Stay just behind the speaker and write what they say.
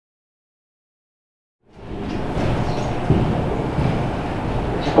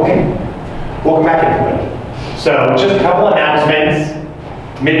Okay, welcome back everybody. So just a couple announcements.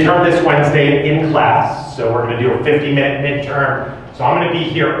 Midterm this Wednesday in class. So we're going to do a 50-minute midterm. So I'm going to be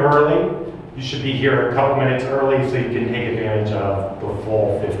here early. You should be here a couple minutes early so you can take advantage of the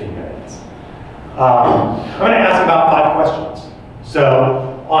full 50 minutes. I'm going to ask about 5 questions.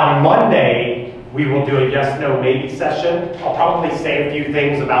 So on Monday, we will do a yes, no, maybe session. I'll probably say a few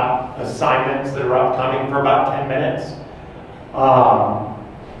things about assignments that are upcoming for about 10 minutes.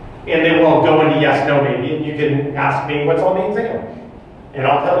 And then we'll go into yes, no, maybe, and you can ask me what's on the exam, and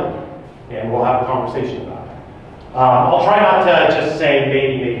I'll tell you, and we'll have a conversation about it. I'll try not to just say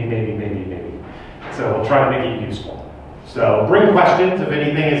maybe. So we'll try to make it useful. So bring questions if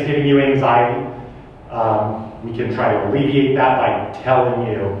anything is giving you anxiety. We can try to alleviate that by telling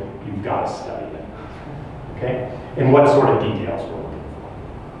you you've got to study it. Okay? And what sort of details we're looking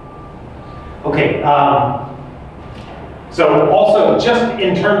for. Okay. So also, just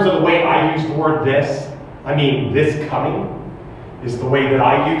in terms of the way I use the word this, I mean this coming is the way that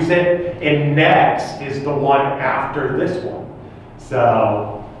I use it, and next is the one after this one.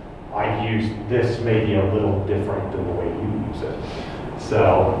 So I use this maybe a little different than the way you use it.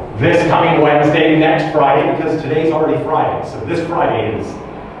 So this coming Wednesday, next Friday, because today's already Friday, so this Friday is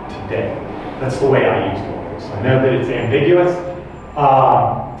today. That's the way I use the words. I know that it's ambiguous.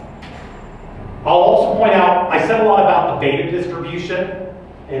 I'll also point out, I said a lot about the beta distribution,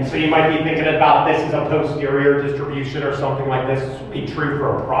 and so you might be thinking about this as a posterior distribution or something like this. This would be true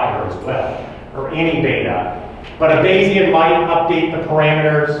for a prior as well, or any beta. But a Bayesian might update the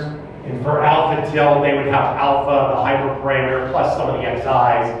parameters, and for alpha tilde, they would have alpha, the hyperparameter, plus some of the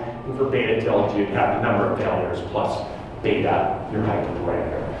xi's, and for beta tilde, you'd have the number of failures plus beta, your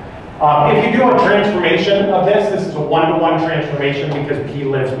hyperparameter. If you do a transformation of this is a one-to-one transformation because p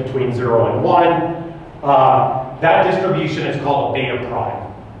lives between 0 and 1. That distribution is called a beta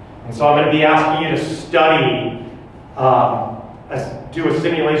prime. And so I'm going to be asking you to study, do a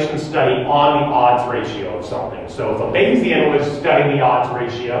simulation study on the odds ratio of something. So if a Bayesian was studying the odds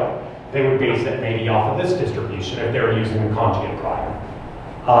ratio, they would base it maybe off of this distribution if they were using the conjugate prime.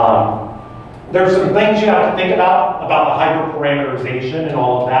 There's some things you have to think about the hyperparameterization and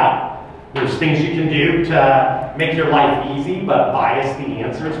all of that. There's things you can do to make your life easy, but bias the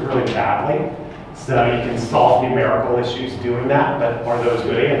answers really badly. So you can solve numerical issues doing that, but are those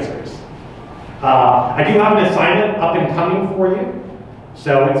good answers? I do have an assignment up and coming for you.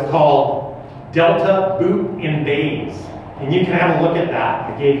 So it's called Delta Boot in Bayes. And you can have a look at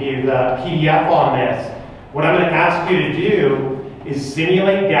that. I gave you the PDF on this. What I'm going to ask you to do is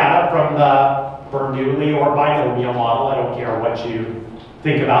simulate data from the Bernoulli or binomial model. I don't care what you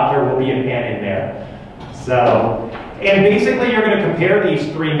think about, there will be an n in there. So, and basically you're going to compare these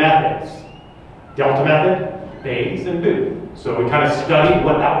 3 methods. Delta method, Bayes, and boot. So we kind of studied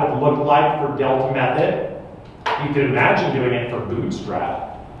what that would look like for delta method. You could imagine doing it for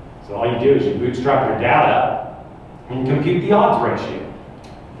bootstrap. So all you do is you bootstrap your data and compute the odds ratio.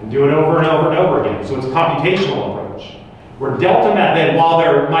 And do it over and over and over again. So it's a computational approach. Where delta method, while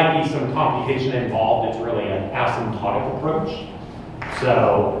there might be some computation involved, it's really an asymptotic approach.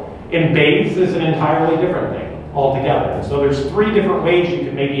 So in Bayes is an entirely different thing altogether. And so there's 3 different ways you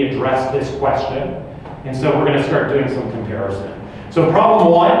could maybe address this question. And so we're going to start doing some comparison. So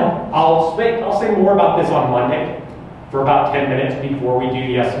problem 1, I'll say more about this on Monday for about 10 minutes before we do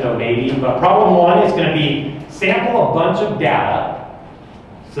yes, no, maybe. But problem 1 is going to be sample a bunch of data.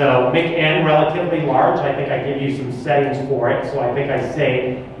 So make n relatively large. I think I give you some settings for it. So I think I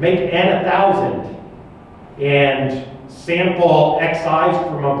say make n 1,000 and sample xi's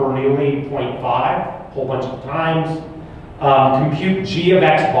from a Bernoulli 0.5 a whole bunch of times. Compute g of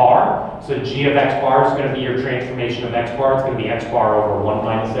x bar. So g of x bar is going to be your transformation of x bar. It's going to be x bar over 1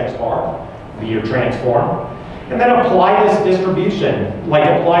 minus x bar. Be your transform. And then apply this distribution. Like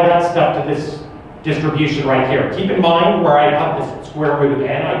apply that stuff to this distribution right here. Keep in mind where I put this square root of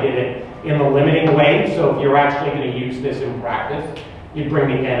n, I did it in the limiting way. So if you're actually going to use this in practice, you'd bring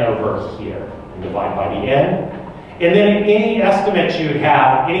the n over here and divide by the n. And then any estimates you'd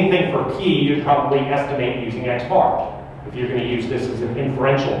have, anything for p, you'd probably estimate using x bar, if you're going to use this as an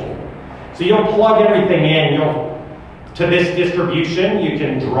inferential tool. So you'll plug everything in. To this distribution, you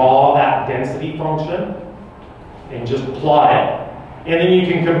can draw that density function and just plot it. And then you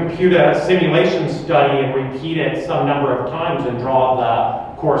can compute a simulation study and repeat it some number of times and draw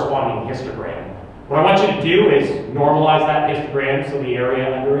the corresponding histogram. What I want you to do is normalize that histogram so the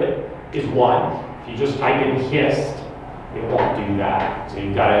area under it is 1. If you just type in hist, it won't do that. So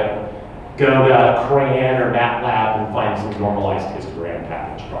you've got to go to Crayon or MATLAB and find some normalized histogram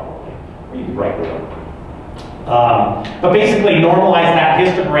package probably. Or you can write one. But basically normalize that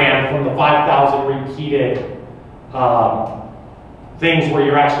histogram from the 5,000 repeated things where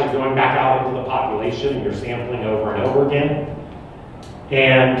you're actually going back out into the population and you're sampling over and over again.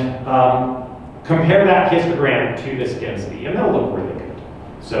 And compare that histogram to this density, and they'll look really good.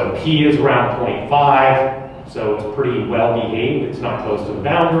 So P is around 0.5, so it's pretty well behaved. It's not close to the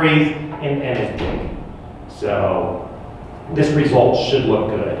boundaries, and N is big. So this result should look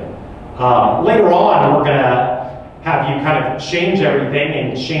good. Later on, we're gonna have you kind of change everything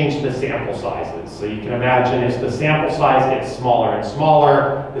and change the sample sizes. So you can imagine as the sample size gets smaller and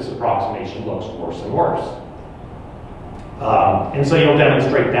smaller, this approximation looks worse and worse. And so you'll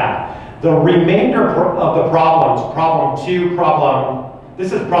demonstrate that. The remainder of the problems,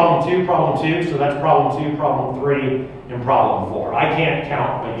 this is problem 2, so that's problem 2, problem 3, and problem 4. I can't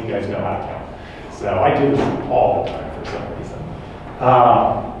count, but you guys know how to count. So I do this all the time for some reason.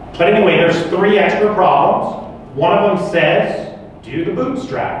 But anyway, there's 3 extra problems. One of them says, do the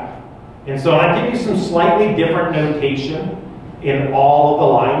bootstrap. And so I give you some slightly different notation in all of the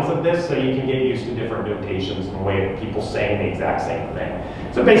lines of this, so you can get used to different notations and the way that people saying the exact same thing.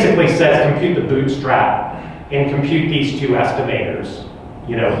 So it basically says compute the bootstrap and compute these 2 estimators.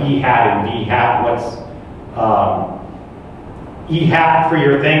 You know, E hat and V hat. What's E hat for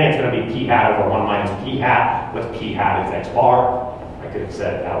your thing? It's going to be P hat over 1 minus P hat. What's P hat is X bar. I could have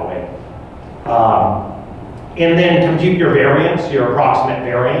said it that way. And then compute your variance, your approximate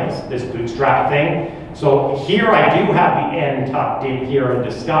variance, this bootstrap thing. So here I do have the N tucked in here in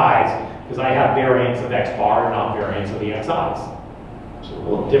disguise because I have variance of X bar, not variance of the Xi's. Which is a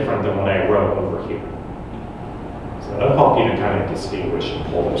little different than what I wrote over here. So that'll help you to kind of distinguish and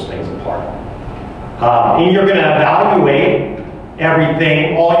pull those things apart. And you're going to evaluate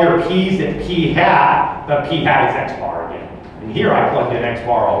everything, all your P's at P hat, but P hat is X bar again. And here I plugged in X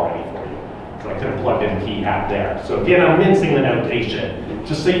bar already for you. So I could have plugged in P hat there. So again, I'm mincing the notation,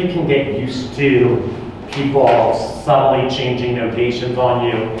 just so you can get used to people subtly changing notations on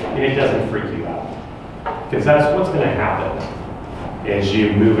you, and it doesn't freak you out. Because that's what's going to happen as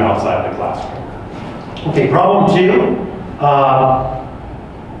you move outside the classroom. Okay, problem 2.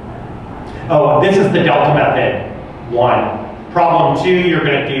 This is the delta method 1. Problem 2, you're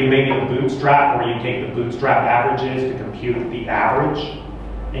going to do maybe the bootstrap, where you take the bootstrap averages to compute the average.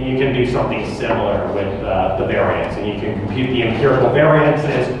 And you can do something similar with the variance, and you can compute the empirical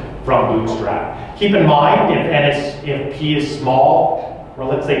variances from bootstrap. Keep in mind, if P is small, or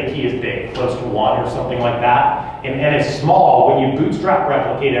let's say P is big, close to 1 or something like that, and N is small, when you bootstrap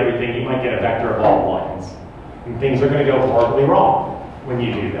replicate everything, you might get a vector of all 1s. And things are going to go horribly wrong when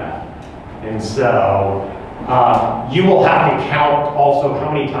you do that. And so you will have to count also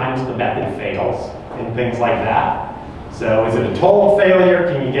how many times the method fails and things like that. So is it a total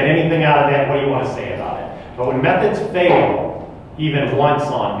failure? Can you get anything out of it? What do you want to say about it? But when methods fail, even once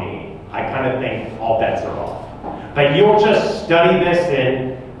on me, I kind of think all bets are off. But you'll just study this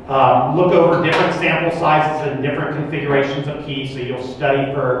and look over different sample sizes and different configurations of P. So you'll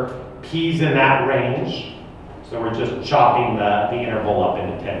study for P's in that range. So we're just chopping the interval up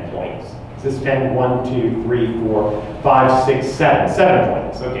into 10 points. Is this 10? 1, 2, 3, 4, 5, 6, 7. 7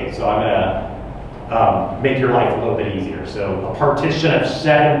 points. Okay, so I'm going to make your life a little bit easier. So a partition of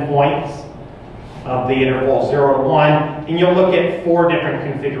 7 points of the interval 0 to 1, and you'll look at 4 different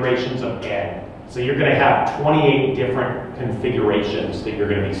configurations of N. So you're going to have 28 different configurations that you're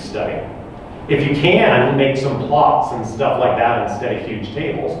going to be studying. If you can, make some plots and stuff like that instead of huge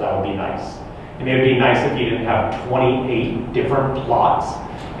tables, that would be nice. And it would be nice if you didn't have 28 different plots.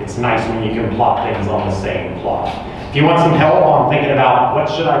 It's nice when you can plot things on the same plot. If you want some help on thinking about what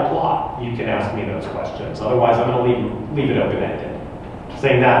should I plot, you can ask me those questions. Otherwise, I'm going to leave it open-ended.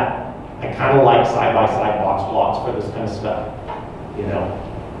 Saying that, I kind of like side-by-side box plots for this kind of stuff. You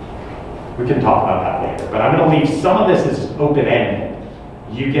know, we can talk about that later. But I'm going to leave some of this as open-ended.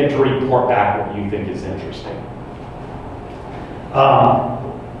 You get to report back what you think is interesting.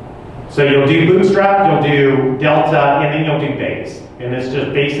 So you'll do bootstrap, you'll do delta, and then you'll do base. And this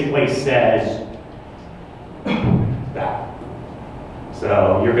just basically says that.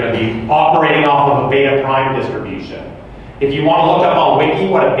 So you're going to be operating off of a beta prime distribution. If you want to look up on Wiki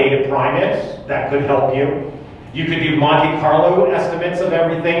what a beta prime is, that could help you. You could do Monte Carlo estimates of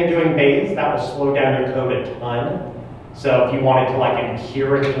everything doing Bayes. That will slow down your code a ton. So if you wanted to like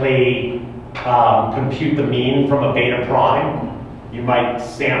empirically compute the mean from a beta prime, you might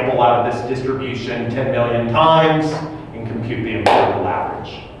sample out of this distribution 10 million times and compute the empirical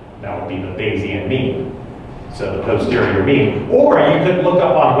average. That would be the Bayesian mean. So the posterior mean. Or you could look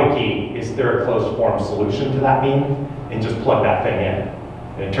up on Wiki, is there a closed form solution to that mean? And just plug that thing in.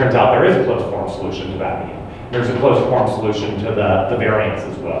 And it turns out there is a closed form solution to that mean. There's a closed form solution to the variance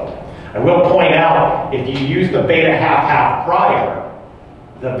as well. I will point out, if you use the beta half-half prior,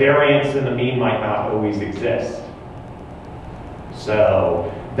 the variance and the mean might not always exist.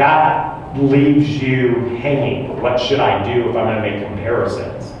 So that leaves you hanging. What should I do if I'm going to make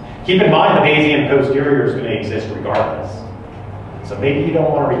comparisons? Keep in mind the Bayesian posterior is going to exist regardless. So maybe you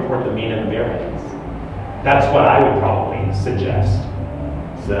don't want to report the mean and the variance. That's what I would probably suggest.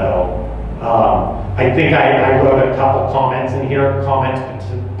 So I think I wrote a couple comments in here,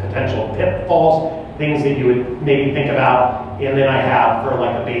 potential pitfalls, things that you would maybe think about. And then I have, for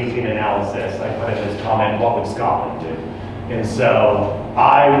like a Bayesian analysis, I put in this comment, what would Scotland do? And so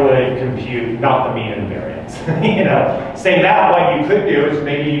I would compute not the mean and the variance. You know, saying that, what you could do is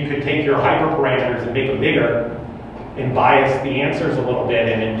maybe you could take your hyperparameters and make them bigger and bias the answers a little bit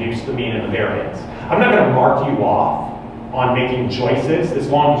and induce the mean and the variance. I'm not going to mark you off on making choices as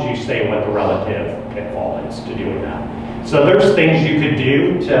long as you say what the relative pitfall is to doing that. So there's things you could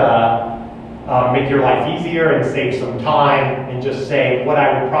do to make your life easier and save some time, and just say what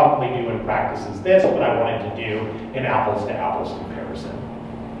I would probably do in practice is this, what I wanted to do in apples to apples comparison,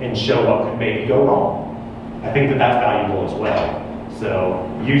 and show what could maybe go wrong. I think that that's valuable as well.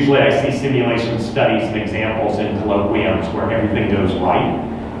 So usually I see simulation studies and examples in colloquiums where everything goes right,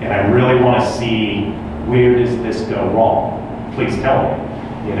 and I really want to see where does this go wrong. Please tell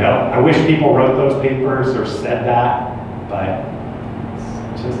me. You know, I wish people wrote those papers or said that, but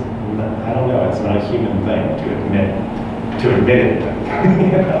it's just, I don't know, it's not a human thing to admit it.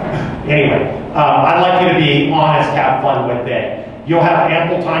 Anyway, I'd like you to be honest, have fun with it. You'll have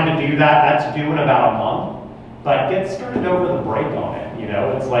ample time to do that. That's due in about a month. But get started over the break on it. You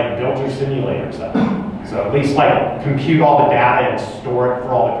know, it's like build your simulator stuff. So at least like compute all the data and store it for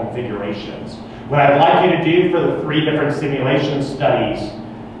all the configurations. What I'd like you to do for the 3 different simulation studies,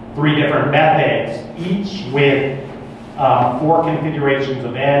 3 different methods, each with 4 configurations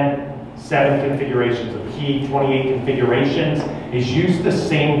of n, 7 configurations of p, 28 configurations, is use the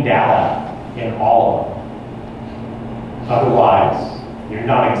same data in all of them. Otherwise, you're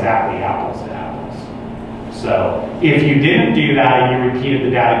not exactly apples to apples. So if you didn't do that and you repeated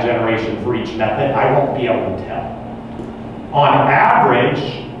the data generation for each method, I won't be able to tell. On average,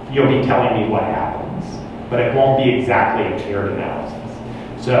 you'll be telling me what happens, but it won't be exactly a paired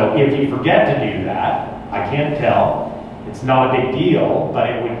analysis. So if you forget to do that, I can't tell. It's not a big deal, but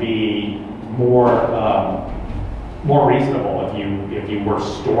it would be more reasonable if you were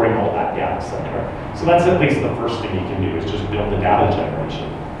storing all that data somewhere. So that's at least the first thing you can do, is just build the data generation.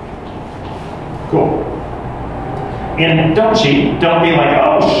 Cool. And don't cheat. Don't be like,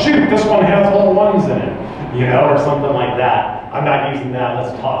 oh shoot, this one has all 1s in it, you know, or something like that. I'm not using that,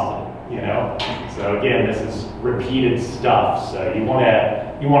 let's toss it, you know. So again, this is repeated stuff, so you want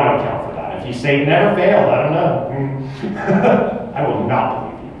to account for that. If you say never failed, I don't know. I will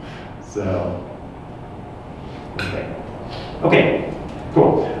not believe you. So, okay,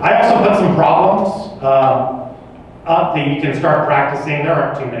 cool. I also put some problems up that you can start practicing. There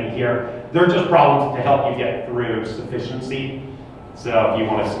aren't too many here. They're just problems to help you get through sufficiency. So if you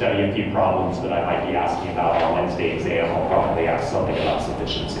want to study a few problems that I might be asking about on Wednesday exam, I'll probably ask something about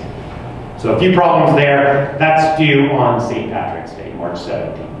sufficiency. So a few problems there. That's due on St. Patrick's Day, March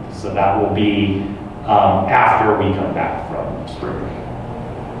 17th. So that will be after we come back from spring break.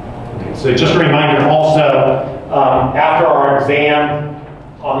 Okay, so just a reminder also, after our exam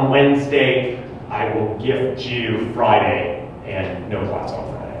on Wednesday, I will gift you Friday and no class on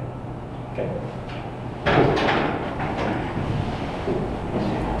Friday. Okay.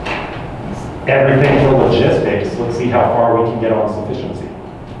 Everything for logistics. Let's see how far we can get on sufficiency.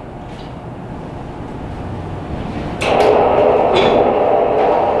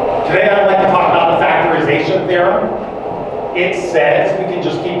 Today I'd like to talk about the factorization theorem. It says, we can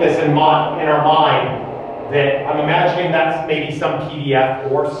just keep this in our mind, that I'm imagining that's maybe some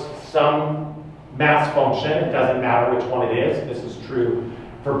PDF or some mass function. It doesn't matter which one it is. This is true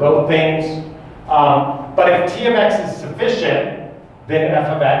for both things. But if t of x is sufficient, then f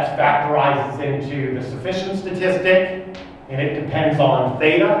of x factorizes into the sufficient statistic, and it depends on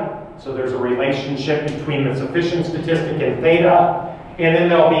theta. So there's a relationship between the sufficient statistic and theta. And then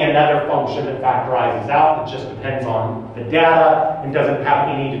there'll be another function that factorizes out that just depends on the data and doesn't have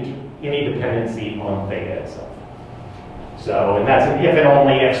any dependency on theta itself. So, and that's an if and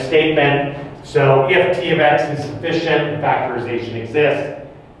only if statement. So if t of x is sufficient, the factorization exists.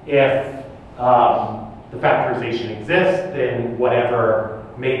 If the factorization exists, then whatever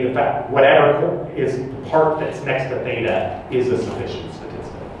is the part that's next to theta is a sufficient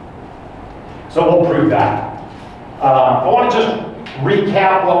statistic. So we'll prove that. I want to just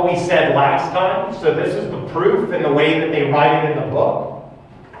recap what we said last time. So this is the proof in the way that they write it in the book.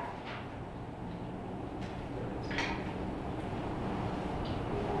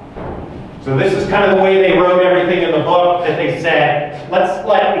 So this is kind of the way they wrote everything in the book, that they said, let's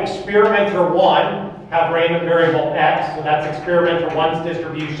let experimenter 1 have random variable x, so that's experimenter 1's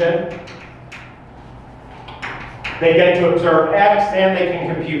distribution. They get to observe x and they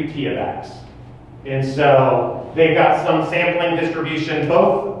can compute t of x. And so they've got some sampling distribution.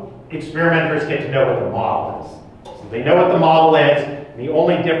 Both experimenters get to know what the model is. So they know what the model is. The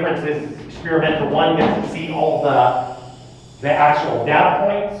only difference is experimenter 1 gets to see all the actual data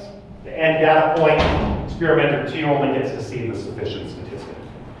points. The end data point, experimenter 2 only gets to see the sufficient statistic.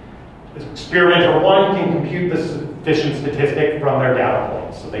 Experimenter 1 can compute the sufficient statistic from their data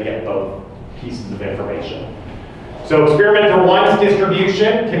points, so they get both pieces of information. So experimenter 1's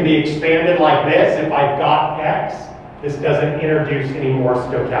distribution can be expanded like this. If I've got x, this doesn't introduce any more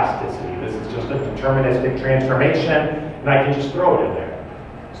stochasticity. This is just a deterministic transformation, and I can just throw it in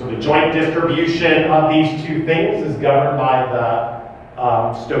there. So the joint distribution of these two things is governed by the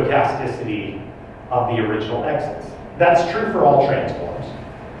stochasticity of the original x's. That's true for all transforms.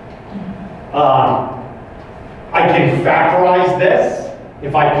 I can factorize this.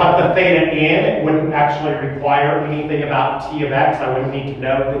 If I cut the theta in, it wouldn't actually require anything about t of x. I wouldn't need to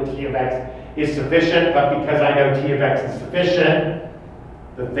know that t of x is sufficient, but because I know t of x is sufficient,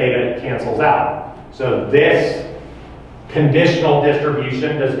 the theta cancels out. So this conditional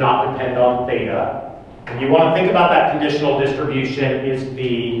distribution does not depend on theta. And you want to think about that conditional distribution is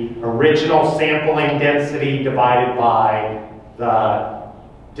the original sampling density divided by the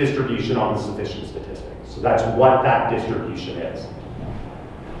distribution on the sufficient statistics. So that's what that distribution is.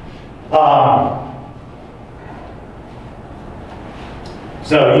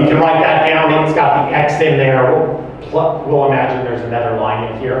 So you can write that down. It's got the x in there. We'll imagine there's another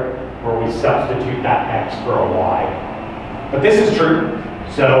line in here where we substitute that x for a y. But this is true.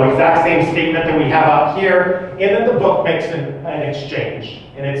 So exact same statement that we have up here, and then the book makes an exchange.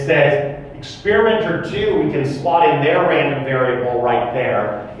 And it says, experimenter 2, we can slot in their random variable right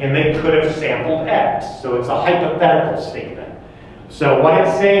there, and they could have sampled x. So it's a hypothetical statement. So what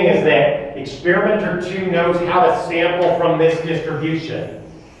it's saying is that experimenter 2 knows how to sample from this distribution.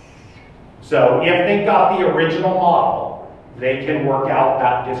 So if they got the original model, they can work out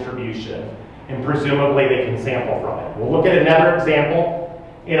that distribution, and presumably they can sample from it. We'll look at another example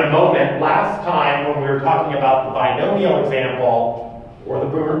in a moment. Last time when we were talking about the binomial example, or the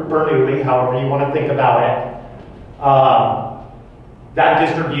Bernoulli, however you want to think about it, that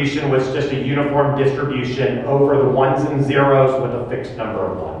distribution was just a uniform distribution over the ones and zeros with a fixed number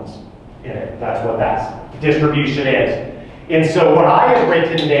of ones in it. That's what that distribution is. And so what I have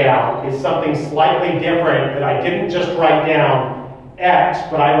written down is something slightly different, that I didn't just write down x,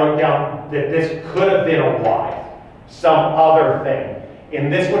 but I wrote down that this could have been a y, some other thing.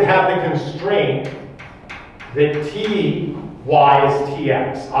 And this would have the constraint that ty is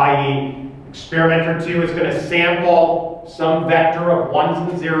tx, i.e. experimenter 2 is going to sample some vector of ones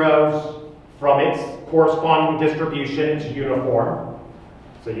and zeros from its corresponding distribution. It's uniform.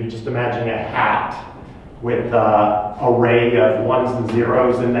 So you just imagine a hat with an array of ones and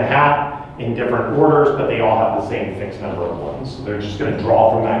zeros in the hat in different orders, but they all have the same fixed number of ones. So they're just going to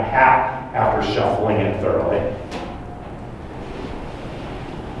draw from that hat after shuffling it thoroughly.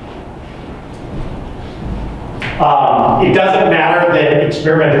 It doesn't matter that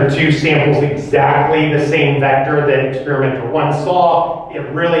experimenter 2 samples exactly the same vector that experimenter 1 saw. It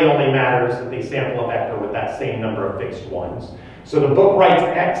really only matters that they sample a vector with that same number of fixed ones. So the book writes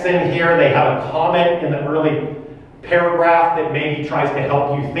x in here. They have a comment in the early paragraph that maybe tries to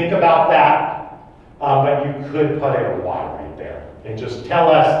help you think about that, but you could put in a y right there and just tell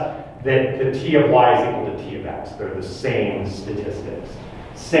us that the t of y is equal to t of x. They're the same statistics,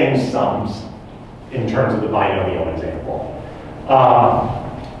 same sums in terms of the binomial example.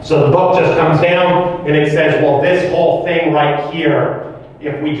 So the book just comes down and it says, well, this whole thing right here,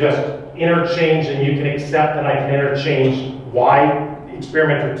 if we just interchange, and you can accept that I can interchange y,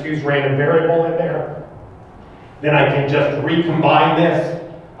 experimenter 2's random variable in there, then I can just recombine this,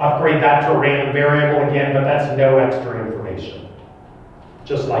 upgrade that to a random variable again, but that's no extra information,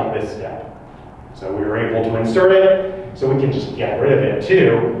 just like this step. So we were able to insert it, so we can just get rid of it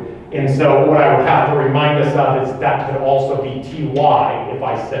too. And so what I would have to remind us of is that could also be ty if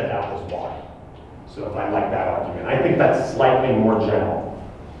I set that as y. So if I like that argument, I think that's slightly more general.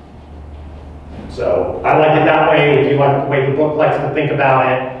 So I like it that way. If you like the way the book likes to think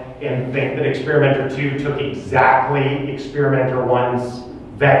about it and think that experimenter 2 took exactly experimenter 1's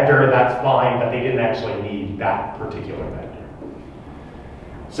vector, that's fine, but they didn't actually need that particular vector.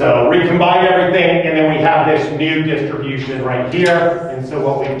 So recombine everything, and then we have this new distribution right here. And so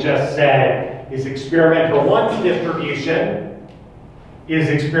what we've just said is experimenter 1's distribution is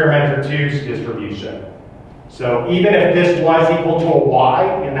experimenter 2's distribution. So even if this was equal to a y,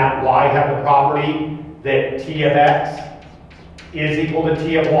 and that y had the property that t of x is equal to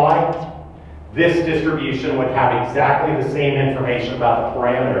t of y, this distribution would have exactly the same information about the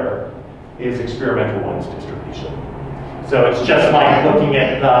parameter as experimenter 1's distribution. So it's just like looking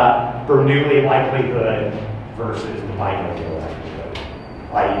at the Bernoulli likelihood versus the binomial likelihood,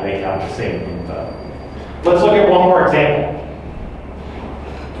 i.e. they have the same info. Let's look at one more example.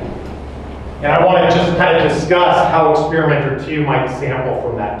 And I want to just kind of discuss how experimenter 2 might sample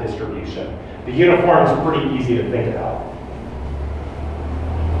from that distribution. The uniform is pretty easy to think about.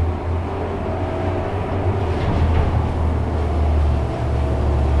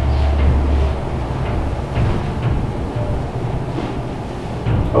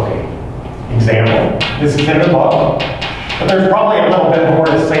 Okay, example. This is in the book, but there's probably a little bit more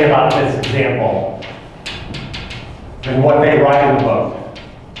to say about this example than what they write in the book.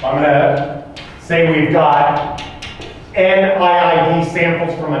 I'm going to say we've got n IID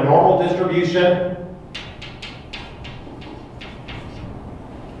samples from a normal distribution.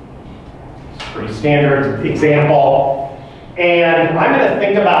 It's a pretty standard example. And I'm going to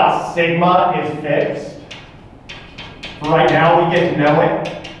think about sigma is fixed. For right now, we get to know it.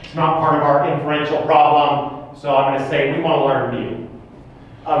 It's not part of our inferential problem. So I'm going to say we want to learn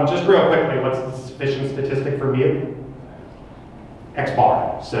mu. Just real quickly, what's the sufficient statistic for mu? X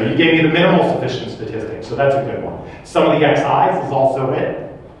bar. So you gave me the minimal sufficient statistic, so that's a good one. Sum of the xi's is also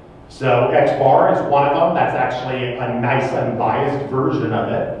it. So X bar is one of them. That's actually a nice unbiased version of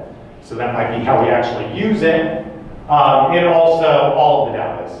it. So that might be how we actually use it. And also all of the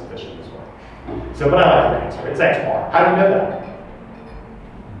data is sufficient as well. So, but I like your answer. It's X bar. How do you know that?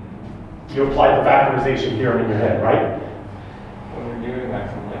 You applied the factorization theorem in your head, right? When we're doing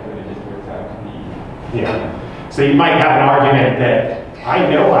maximum likelihood, it just works out to be. Yeah. So you might have an argument that I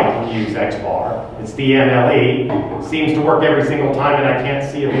know I can use X bar. It's the MLE. It seems to work every single time, and I can't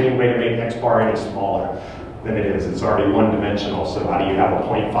see of any way to make X bar any smaller than it is. It's already one-dimensional, so how do you have a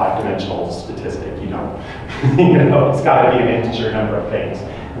 0.5-dimensional statistic? You don't. You know, it's got to be an integer number of things.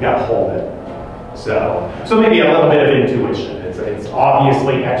 You got to hold it. So maybe a little bit of intuition. It's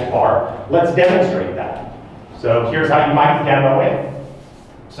obviously X bar. Let's demonstrate that. So here's how you might demo it.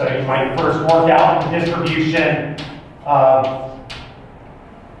 So you might first work out the distribution of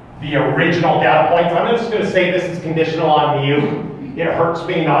the original data points. I'm just going to say this is conditional on mu. It hurts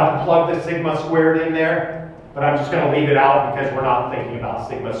me not to plug the sigma squared in there, but I'm just going to leave it out because we're not thinking about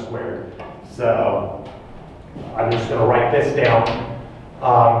sigma squared. So I'm just going to write this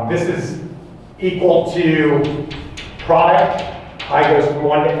down. This is equal to product. I goes from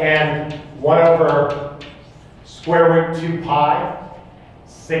 1 to n, 1 over square root 2 pi.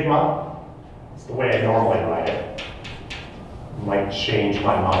 Sigma, it's the way I normally write it. Might change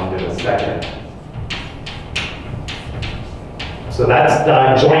my mind in a second. So that's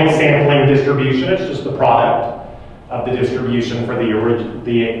the joint sampling distribution. It's just the product of the distribution for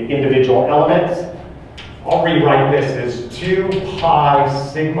the individual elements. I'll rewrite this as 2 pi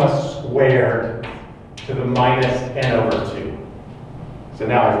sigma squared to the minus n over 2. So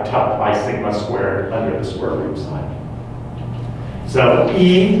now I've tucked my sigma squared under the square root sign. So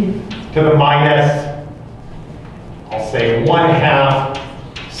e to the minus, I'll say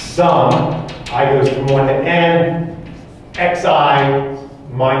 1/2 sum, I goes from 1 to n, xi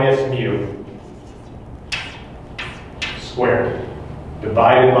minus mu squared,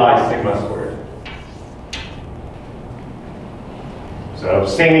 divided by sigma squared. So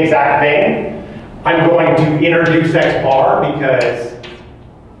same exact thing. I'm going to introduce X bar because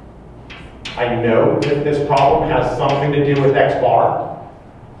I know that this problem has something to do with X bar.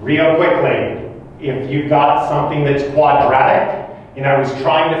 Real quickly, if you've got something that's quadratic, and I was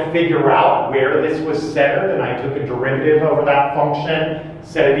trying to figure out where this was centered, and I took a derivative over that function,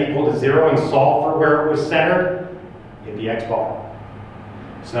 set it equal to 0, and solved for where it was centered, hit the X bar.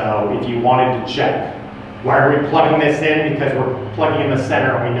 So if you wanted to check, why are we plugging this in? Because we're plugging in the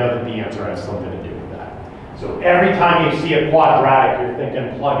center, and we know that the answer has something to do with that. So every time you see a quadratic, you're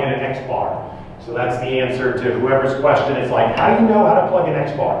thinking plug in an X bar. So that's the answer to whoever's question is like, how do you know how to plug in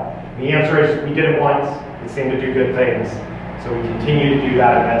X bar? The answer is we did it once, it seemed to do good things. So we continue to do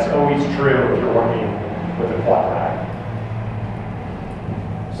that, and that's always true if you're working with a quadratic.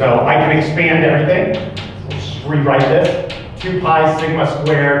 So I can expand everything. Let's just rewrite this. 2 pi sigma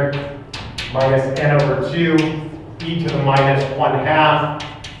squared minus n over 2 e to the minus 1/2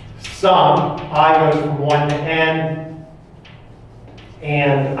 sum. I goes from 1 to n.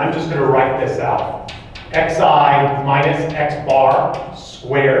 And I'm just going to write this out. Xi minus x bar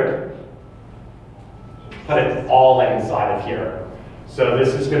squared. Put it all inside of here. So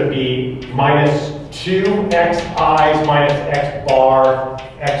this is going to be minus 2xi's minus x bar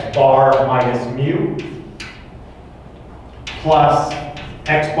minus mu, plus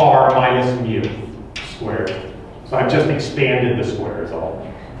x bar minus mu squared. So I've just expanded the square is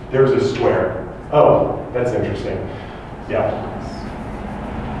all. There's a square. Oh, that's interesting. Yeah.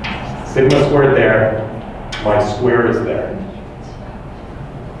 Sigma squared there. My square is there.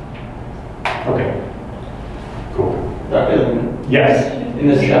 Okay. Cool. Dr. Yes. In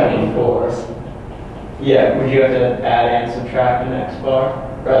this chapter 4, yeah, would you have to add and subtract an x bar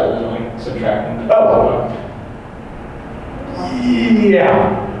rather than like subtracting the x bar?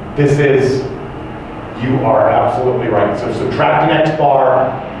 Yeah. This is, you are absolutely right. So subtract an x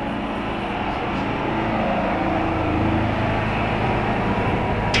bar.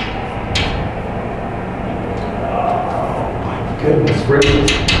 Goodness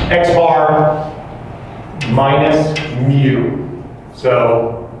gracious. X bar minus mu.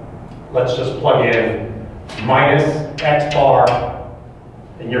 So let's just plug in minus x bar,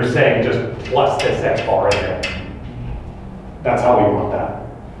 and you're saying just plus this x bar in there. That's how we want that.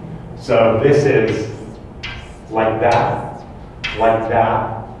 So this is like that, like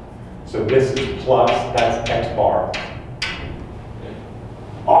that. So this is plus, that's x bar.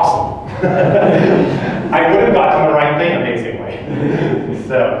 Awesome. I would have gotten the right thing amazingly.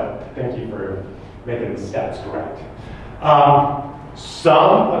 So thank you for making the steps correct.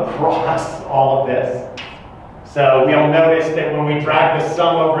 Sum across all of this. So we'll notice that when we drag the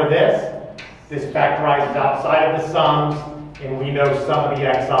sum over this factorizes outside of the sums, and we know sum of the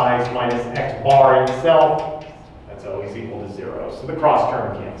xi's minus x bar itself, that's always equal to 0. So the cross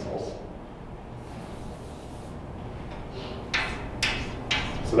term cancels.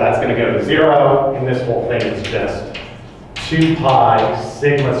 So that's going to go to 0, and this whole thing is just 2 pi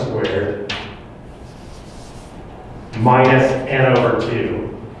sigma squared minus n over 2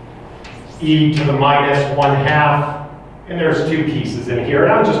 e to the minus 1/2, and there's 2 pieces in here,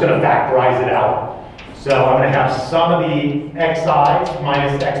 and I'm just going to factorize it out. So I'm going to have sum of the xi's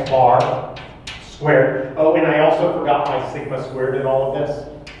minus x bar squared. Oh, and I also forgot my sigma squared in all of this.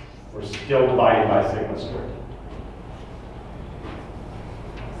 We're still dividing by sigma squared.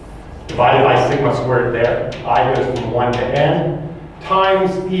 Divided by sigma squared there. I goes from 1 to n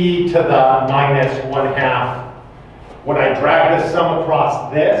times e to the minus 1/2. When I drag the sum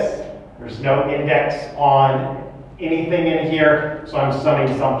across this, there's no index on anything in here, so I'm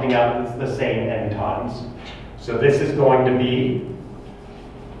summing something up that's the same n times. So this is going to be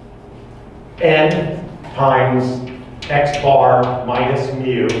n times x bar minus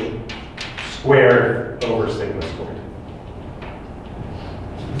mu squared over sigma squared.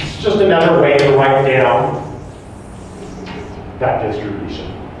 It's just another way to write down that distribution.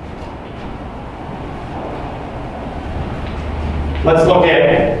 Let's look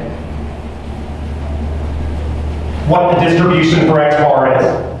at what the distribution for x bar is.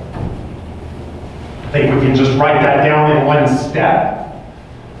 I think we can just write that down in one step.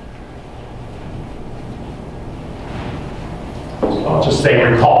 So I'll just say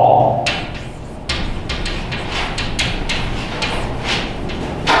recall.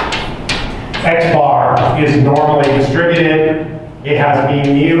 X bar is normally distributed. It has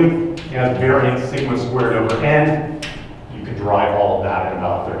mean mu. It has variance sigma squared over n. You can derive all of that in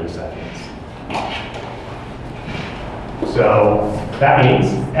about 30 seconds. So that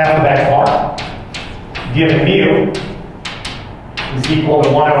means f of x bar given mu is equal to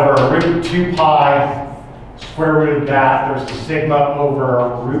 1 over root 2 pi square root of that. There's a sigma over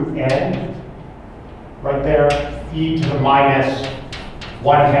root n right there. E to the minus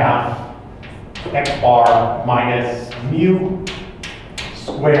 1/2 x bar minus mu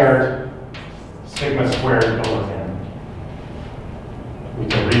squared sigma squared over n. We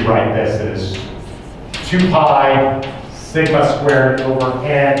can rewrite this as 2 pi sigma squared over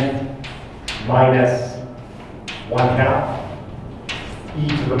n minus 1/2 e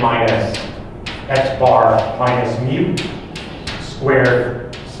to the minus x bar minus mu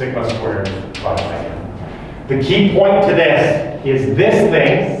squared sigma squared by n. The key point to this is this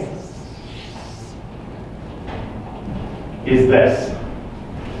thing is this.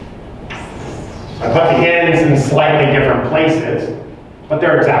 I put the n's in slightly different places, but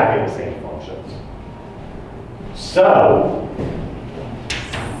they're exactly the same functions. So,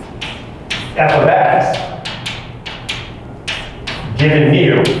 f of x given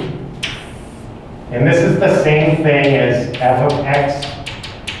mu, and this is the same thing as f of x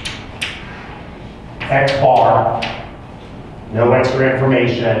bar no extra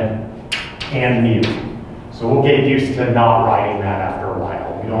information, and mu. So we'll get used to not writing that after a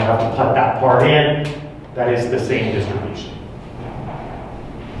while. We don't have to put that part in. That is the same distribution.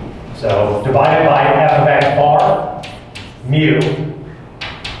 So divided by f of x bar, mu.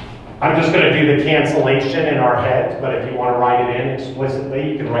 I'm just going to do the cancellation in our heads, but if you want to write it in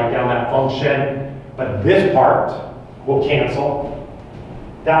explicitly, you can write down that function. But this part will cancel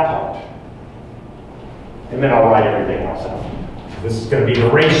that part. And then I'll write everything else out. This is going to be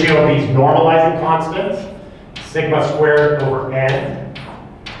the ratio of these normalizing constants, sigma squared over n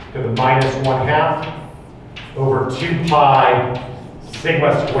to the minus 1/2 over 2 pi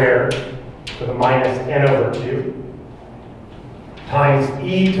sigma squared to the minus n over 2 times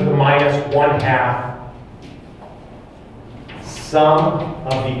e to the minus 1/2 sum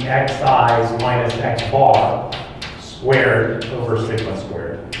of the xi's minus x bar squared over sigma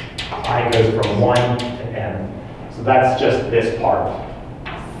squared. I goes from 1 to n. So that's just this part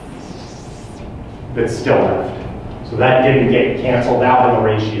that's still left. So that didn't get canceled out in the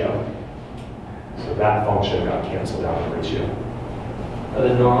ratio. So that function got canceled out in the ratio. Are the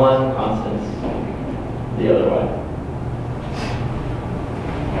normalizing constants the other way?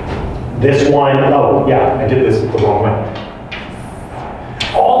 This one, oh yeah, I did this the wrong way.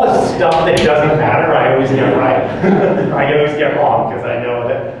 All the stuff that doesn't matter, I always get right. I always get wrong because I know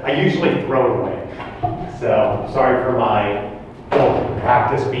that I usually throw it away. So sorry for my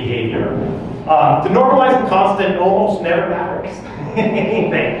practice behavior. The normalizing constant almost never matters.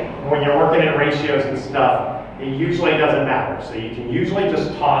 Anything. When you're working in ratios and stuff, it usually doesn't matter. So you can usually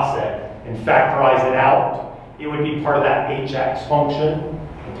just toss it and factorize it out. It would be part of that hx function,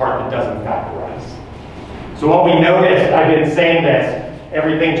 the part that doesn't factorize. So what we noticed, I've been saying this,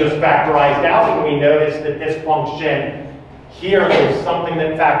 everything just factorized out, and we noticed that this function here, there's something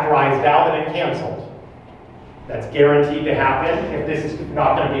that factorized out and it canceled. That's guaranteed to happen if this is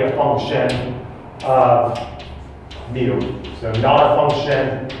not going to be a function of mu. So not a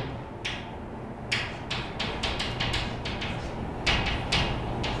function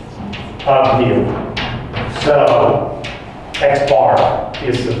of mu. So x bar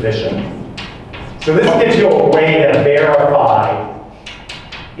is sufficient. So this gives you a way to verify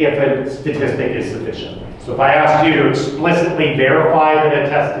if a statistic is sufficient. So if I asked you to explicitly verify that a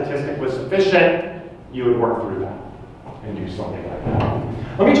test statistic was sufficient, you would work through that and do something like that.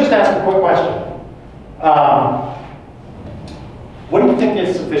 Let me just ask a quick question. What do you think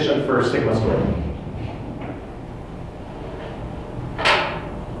is sufficient for sigma squared?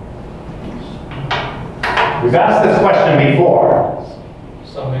 We've asked this question before.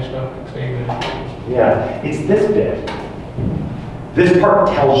 Summation of between. Yeah, it's this bit. This part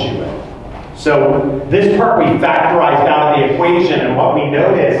tells you it. So this part we factorized out of the equation, and what we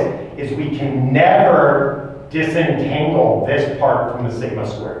notice is we can never disentangle this part from the sigma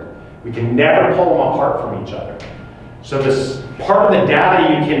squared. We can never pull them apart from each other. So this part of the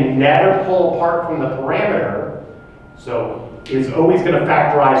data you can never pull apart from the parameter, so is always going to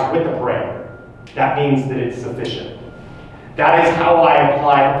factorize with the parameter. That means that it's sufficient. That is how I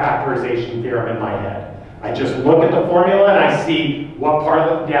apply the factorization theorem in my head. I just look at the formula and I see what part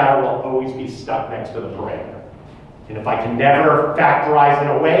of the data will always be stuck next to the parameter. And if I can never factorize it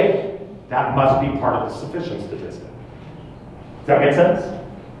away, that must be part of the sufficient statistic. Does that make sense?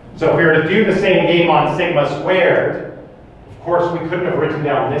 So if we were to do the same game on sigma squared, of course we couldn't have written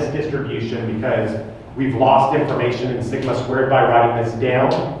down this distribution because we've lost information in sigma squared by writing this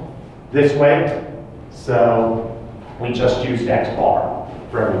down this way. So we just used x bar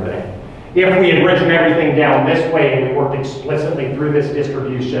for everything. If we had written everything down this way and we worked explicitly through this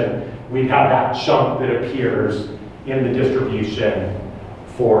distribution, we'd have that chunk that appears in the distribution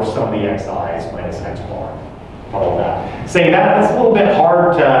for some of the xi's minus x bar, all of that. Saying that, it's a little bit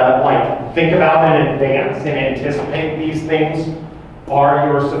hard to think about in advance and anticipate these things are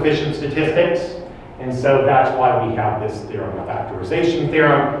your sufficient statistics. And so that's why we have this theorem, the factorization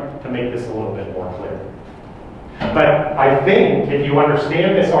theorem, to make this a little bit more clear. But I think if you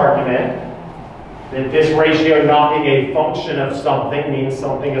understand this argument, that this ratio not being a function of something means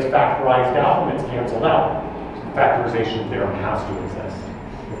something is factorized out and it's canceled out. So the factorization theorem has to exist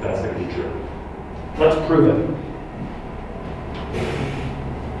if that's going to be true. Let's prove it.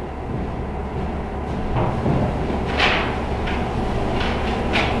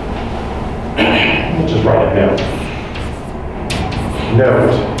 We'll just write a note.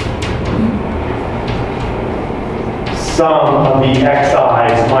 Note. Sum of the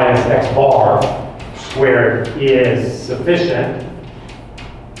xi's minus x bar squared is sufficient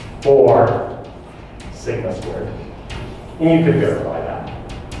for sigma squared. And you could verify that.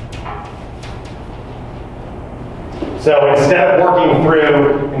 So instead of working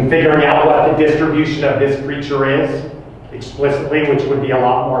through and figuring out what the distribution of this creature is explicitly, which would be a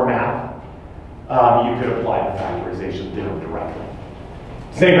lot more math, you could apply the factorization theorem directly.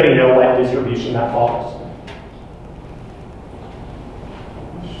 Does anybody know what distribution that follows?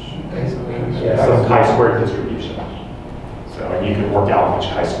 Yeah, some chi-squared distribution. So and you can work out which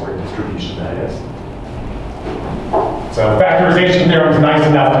chi-squared distribution that is. So factorization theorem is nice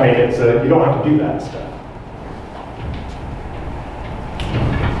enough to make it so you don't have to do that stuff.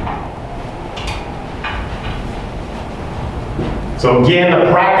 So again,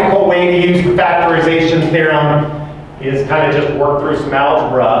 the practical way to use the factorization theorem is kind of just work through some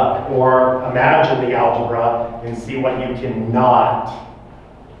algebra or imagine the algebra and see what you cannot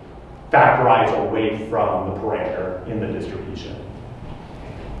factorize away from the parameter in the distribution.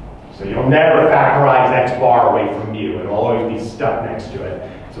 So you'll never factorize x bar away from mu. It'll always be stuck next to it.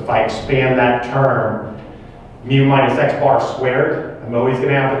 So if I expand that term, mu minus x bar squared, I'm always going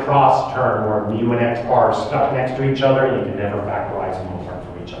to have the cross term where mu and x bar are stuck next to each other, and you can never factorize them apart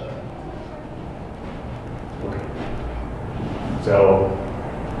from each other. Okay. So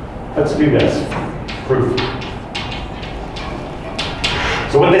let's do this. Proof.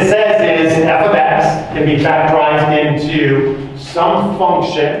 So what this says is f of x can be factorized into some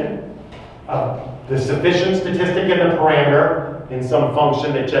function of the sufficient statistic in the parameter and some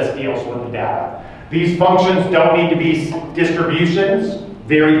function that just deals with the data. These functions don't need to be distributions.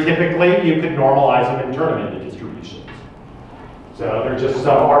 Very typically, you could normalize them and turn them into distributions. So they're just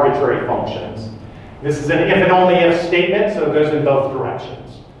some arbitrary functions. This is an if and only if statement, so it goes in both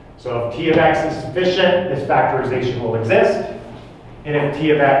directions. So if t of x is sufficient, this factorization will exist. And if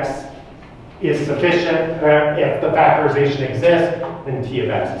t of x is sufficient, if the factorization exists, then t of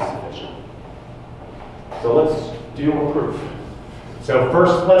x is sufficient. So let's do a proof. So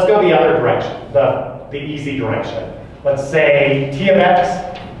first, let's go the other direction, the easy direction. Let's say t of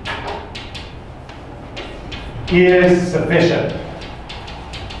x is sufficient.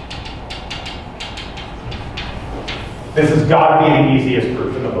 This has got to be the easiest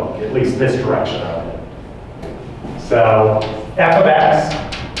proof in the book, at least this direction of it. So f of x,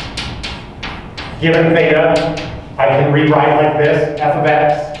 given theta, I can rewrite like this, f of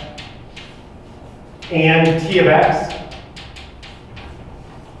x and t of x,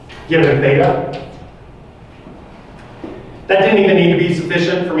 given theta. That didn't even need to be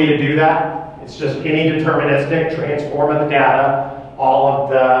sufficient for me to do that. It's just any deterministic transform of the data. All of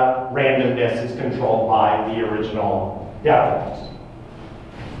the randomness is controlled by the original data.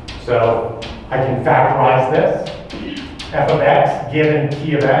 So I can factorize this. F of x given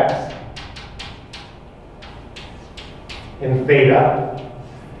t of x in theta.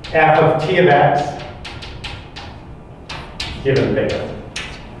 F of t of x given theta.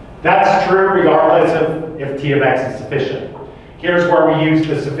 That's true regardless of if t of x is sufficient. Here's where we use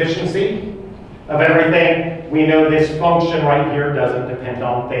the sufficiency of everything. We know this function right here doesn't depend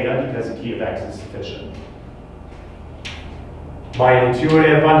on theta because t of x is sufficient. My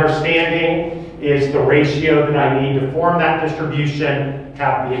intuitive understanding is the ratio that I need to form that distribution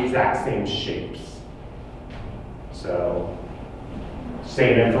have the exact same shapes. So,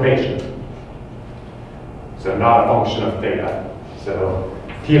 same information. So not a function of theta. So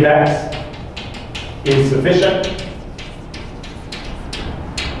t of x is sufficient.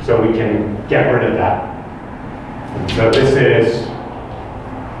 So we can get rid of that. And so this is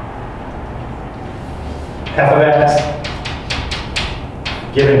f of x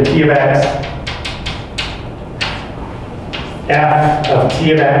given t of x, f of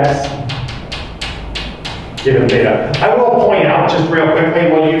t of x given theta. I will point out just real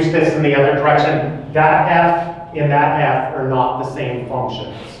quickly, we'll use this in the other direction, that f and that f are not the same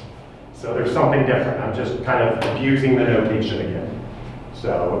functions. So there's something different. I'm just kind of abusing the notation again.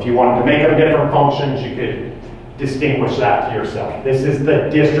 So if you wanted to make them different functions, you could distinguish that to yourself. This is the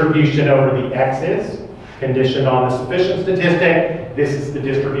distribution over the x's, conditioned on the sufficient statistic. This is the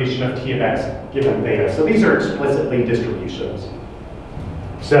distribution of t of x given theta. So these are explicitly distributions.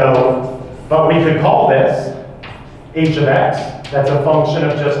 So, but we could call this h of x. That's a function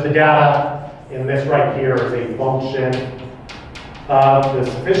of just the data. And this right here is a function of the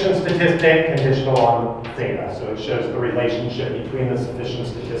sufficient statistic conditional on theta. So it shows the relationship between the sufficient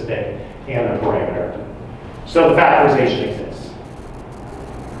statistic and the parameter. So the factorization exists.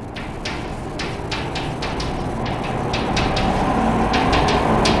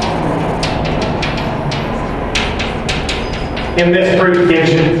 And this proof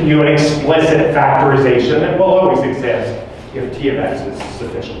gives you an explicit factorization that will always exist if t of x is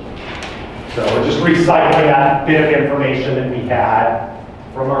sufficient. So we're just recycling that bit of information that we had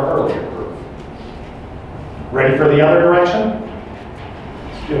from our earlier proof. Ready for the other direction?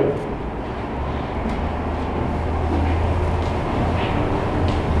 Let's do it.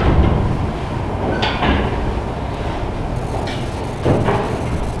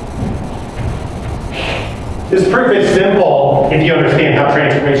 This proof is simple if you understand how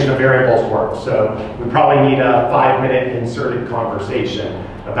transformation of variables works. So we probably need a 5-minute inserted conversation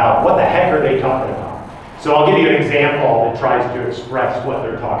about what the heck are they talking about. So I'll give you an example that tries to express what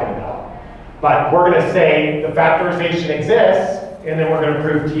they're talking about. But we're going to say the factorization exists, and then we're going to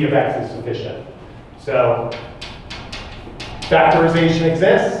prove t of x is sufficient. So factorization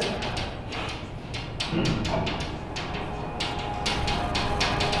exists.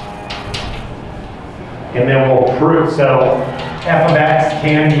 And then we'll prove, so f of x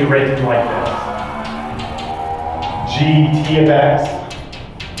can be written like this. G t of x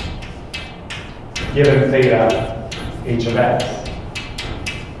given theta h of x.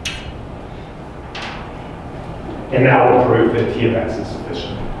 And now we'll prove that t of x is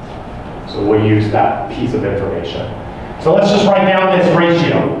sufficient. So we'll use that piece of information. So let's just write down this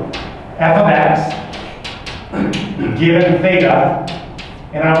ratio. F of x given theta,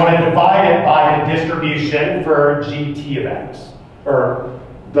 and I want to divide it by the distribution for gt of x, or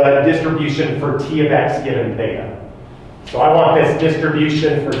the distribution for t of x given theta. So I want this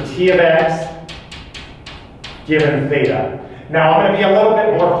distribution for t of x given theta. Now I'm going to be a little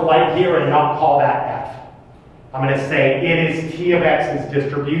bit more polite here and not call that f. I'm going to say it is t of x's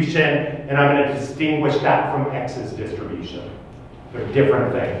distribution, and I'm going to distinguish that from x's distribution. They're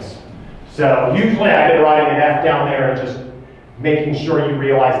different things. So usually I've been writing an f down there and just making sure you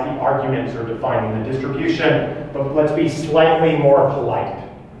realize the arguments are defining the distribution, but let's be slightly more polite.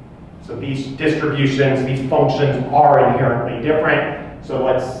 So these distributions, these functions are inherently different, so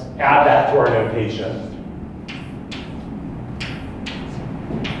let's add that to our notation.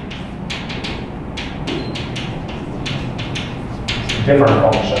 Different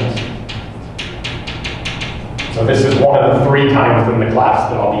functions. So this is one of the 3 times in the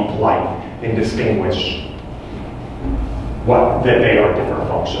class that I'll be polite and distinguish that they are different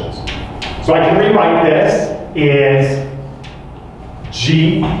functions. So I can rewrite this is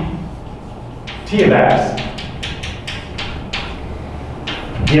g t of x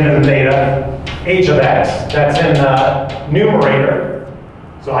given theta h of x. That's in the numerator.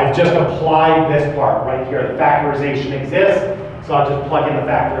 So I've just applied this part right here. The factorization exists, so I'll just plug in the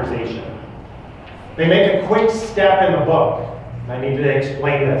factorization. They make a quick step in the book. I need to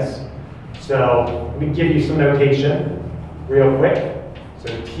explain this. So let me give you some notation real quick. So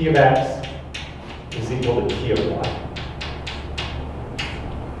t of x is equal to t of y.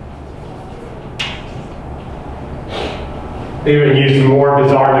 They even use some more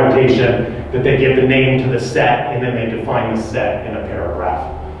bizarre notation that they give the name to the set and then they define the set in a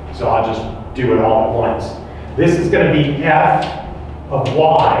paragraph. So I'll just do it all at once. This is going to be f of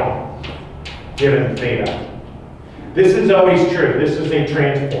y given theta. This is always true. This is a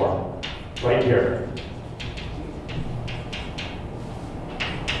transform right here.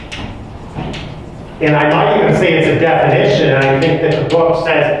 And I might even say it's a definition, and I think that the book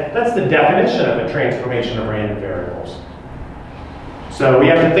says that's the definition of a transformation of random variables. So we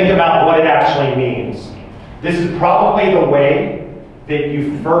have to think about what it actually means. This is probably the way that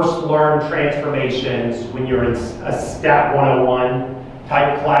you first learn transformations when you're in a Stat 101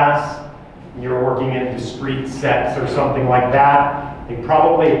 type class, and you're working in discrete sets or something like that. They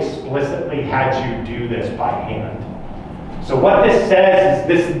probably explicitly had you do this by hand. So what this says is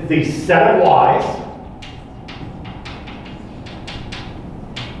this is the set of y's.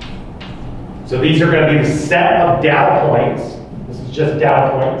 So these are going to be the set of data points. This is just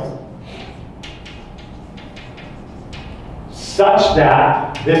data points. Such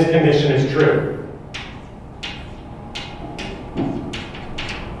that this condition is true.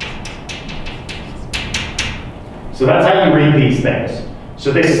 So that's how you read these things.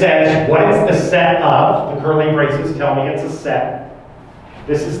 So this says, what is the set of? The curly braces tell me it's a set.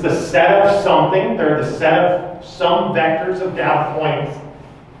 This is the set of something. They're the set of some vectors of data points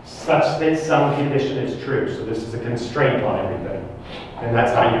such that some condition is true. So this is a constraint on everything. And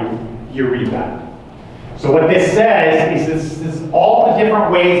that's how you read that. So what this says is this is all the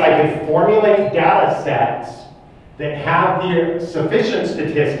different ways I could formulate data sets that have the sufficient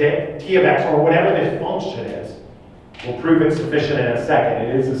statistic, t of x, or whatever this function is. We'll prove it's sufficient in a second.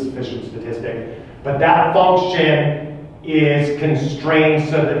 It is a sufficient statistic. But that function is constrained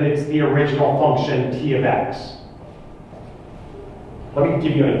so that it's the original function t of x. Let me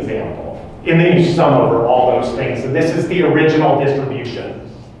give you an example. And then you sum over all those things. And this is the original distribution.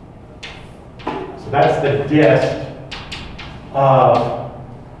 So that's the dist of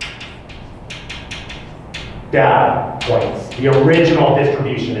data points. The original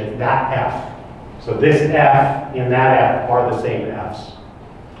distribution is that F. So this F and that F are the same Fs.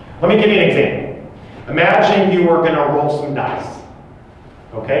 Let me give you an example. Imagine you were going to roll some dice.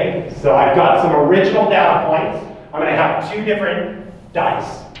 Okay, so I've got some original data points. I'm going to have two different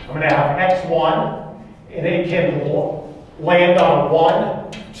dice. I'm going to have X1, and it can land on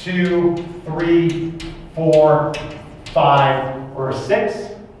 1, 2, 3, 4, 5, or 6.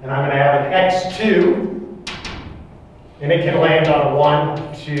 And I'm going to have an X2, and it can land on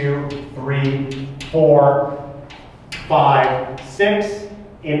 1, 2, 3, 4, 5, 6.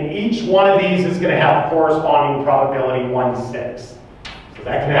 And each one of these is going to have corresponding probability 1/6. So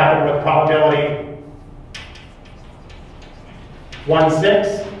that can happen with probability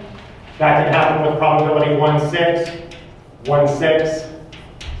 1/6. That can happen with probability 1/6, 1/6,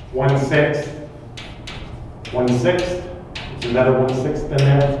 1/6, 1/6. There's another 1/6 in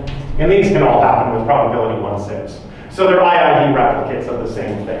there. And these can all happen with probability 1/6. So they're IID replicates of the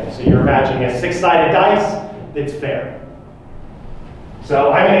same thing. So you're imagining a 6-sided dice that's fair.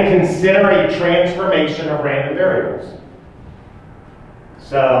 So I'm going to consider a transformation of random variables.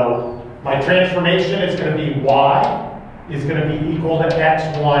 So my transformation is going to be y is going to be equal to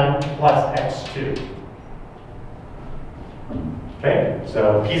x1 plus x2. Okay,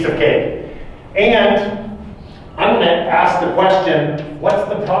 so piece of cake. And I'm going to ask the question, what's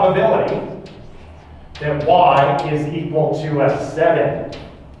the probability that y is equal to a 7?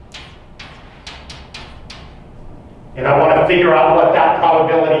 And I want to figure out what that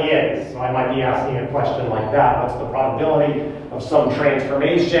probability is. So I might be asking a question like that. What's the probability of some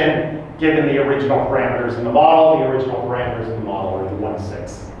transformation given the original parameters in the model? The original parameters in the model are the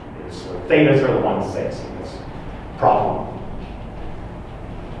 1/6. So thetas are the 1/6 in this problem.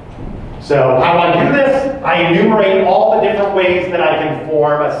 So how do I do this? I enumerate all the different ways that I can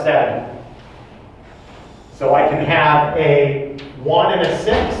form a 7. So I can have a 1 and a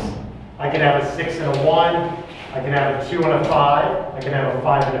 6. I can have a 6 and a 1. I can have a 2 and a 5. I can have a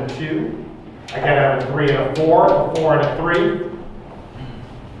 5 and a 2. I can have a 3 and a 4, a 4 and a 3.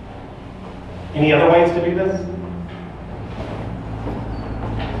 Any other ways to do this?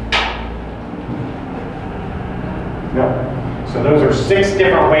 No. So those are 6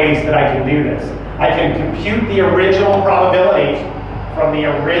 different ways that I can do this. I can compute the original probability from the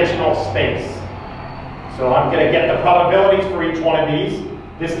original space. So I'm going to get the probabilities for each one of these.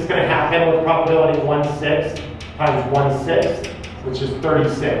 This is going to happen with probability 1/6 times 1/6, which is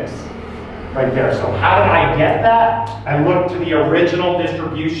 36, right there. So how did I get that? I looked to the original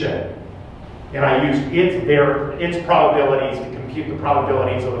distribution, and I used its probabilities to compute the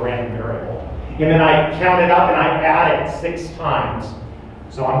probabilities of the random variable. And then I counted up and I added 6 times.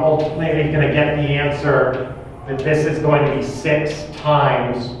 So I'm ultimately going to get the answer that this is going to be 6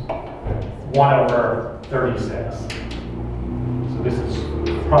 times 1/36. So this is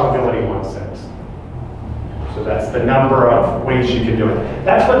probability 1/6. So that's the number of ways you can do it.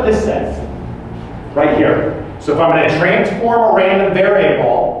 That's what this says, right here. So if I'm going to transform a random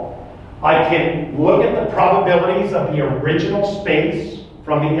variable, I can look at the probabilities of the original space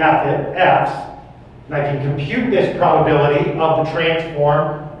from the F's, and I can compute this probability of the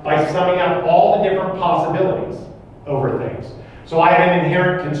transform by summing up all the different possibilities over things. So I had an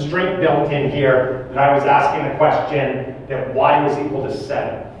inherent constraint built in here that I was asking the question that y was equal to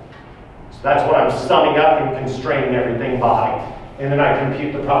 7. So that's what I'm summing up and constraining everything by. And then I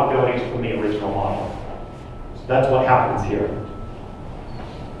compute the probabilities from the original model. So that's what happens here.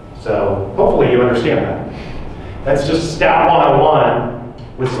 So hopefully you understand that. That's just Stat 101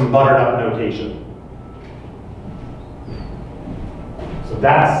 with some buttered up notation. So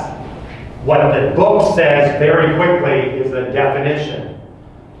that's what the book says very quickly is a definition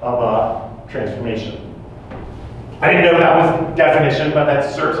of a transformation. I didn't know that was a definition, but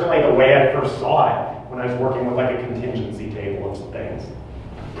that's certainly the way I first saw it when I was working with like a contingency table of some things.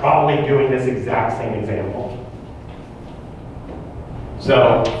 Probably doing this exact same example.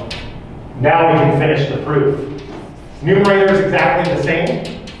 So now we can finish the proof. Numerator is exactly the same.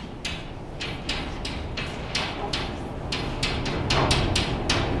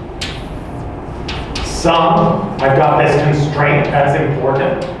 Sum, I've got this constraint, that's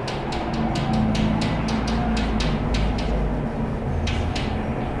important.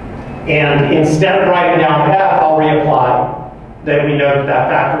 And instead of writing down F, I'll reapply that we know that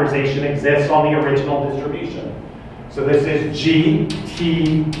factorization exists on the original distribution. So this is G,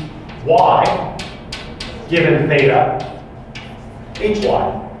 T, Y, given theta,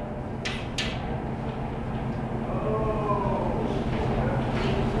 HY.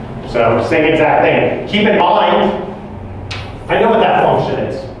 So same exact thing. Keep in mind, I know what that function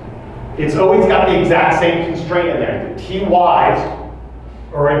is. It's always got the exact same constraint constraint in there. The TYs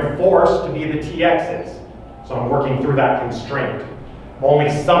are enforced to be the TXs. So I'm working through that constraint. I'm only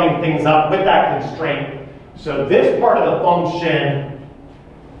summing things up with that constraint. So this part of the function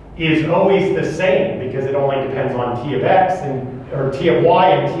is always the same because it only depends on T of X or T of Y,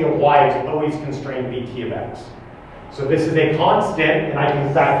 and T of Y is always constrained to be T of X. So this is a constant, and I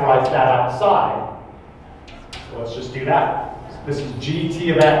can factorize that outside. So let's just do that. So this is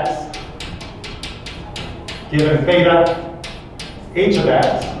GT of X given theta H of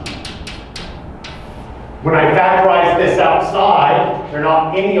X. When I factorize this outside, they're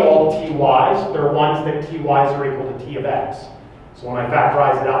not any old TYs, they're ones that TYs are equal to T of X. So when I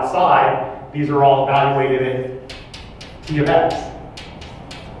factorize it outside, these are all evaluated at T of X,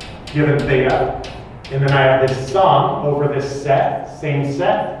 given theta. And then I have this sum over this set, same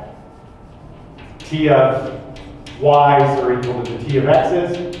set. T of Y's are equal to the T of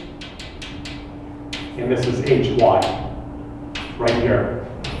X's. And this is HY, right here.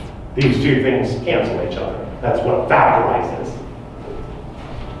 These two things cancel each other. That's what factorizes.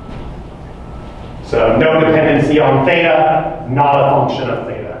 So no dependency on theta, not a function of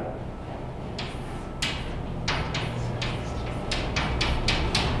theta.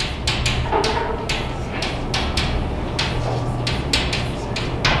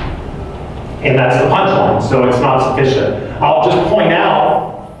 And that's the punchline, so it's not sufficient. I'll just point out,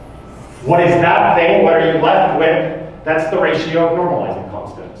 what is that thing? What are you left with? That's the ratio of normalizing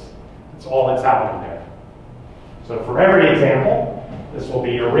constants. That's all that's happening there. So for every example, this will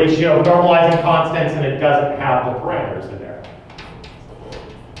be a ratio of normalizing constants, and it doesn't have the parameters in there.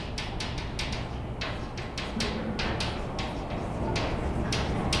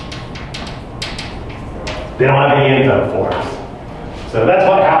 They don't have any info for us. So that's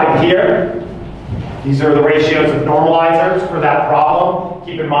what happened here. These are the ratios of normalizers for that problem.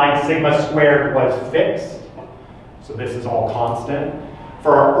 Keep in mind, sigma squared was fixed. So this is all constant.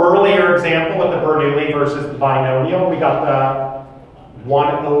 For our earlier example with the Bernoulli versus the binomial, we got the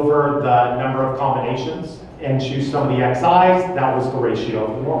 1 over the number of combinations and choose some of the xi's. That was the ratio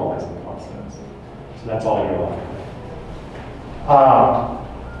of the normalizing constants. So that's all you're left with.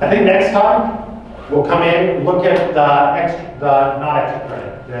 I think next time we'll come in, look at not extra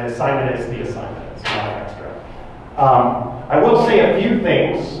credit. The assignment is the assignment. It's not extra. I will say a few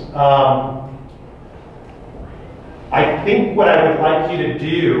things. I think what I would like you to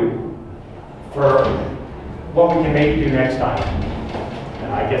do for what we can maybe do next time,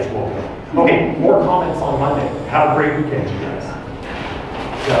 and I guess we'll, okay, more comments on Monday. Have a great weekend, you guys.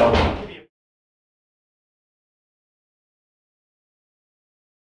 So.